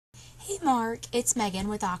Hey Mark, it's Megan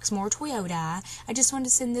with Oxmoor Toyota. I just wanted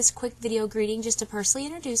to send this quick video greeting just to personally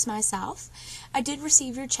introduce myself. I did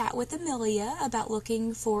receive your chat with Amelia about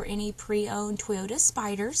looking for any pre-owned Toyota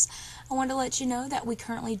Spyders. I want to let you know that we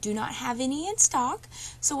currently do not have any in stock.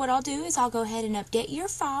 So what I'll do is I'll go ahead and update your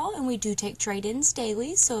file, and we do take trade-ins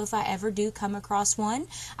daily. So if I ever do come across one,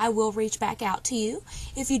 I will reach back out to you.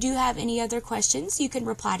 If you do have any other questions, you can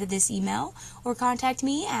reply to this email or contact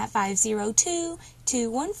me at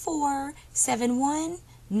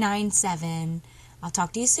 502-214-7197. I'll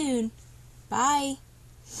talk to you soon. Bye.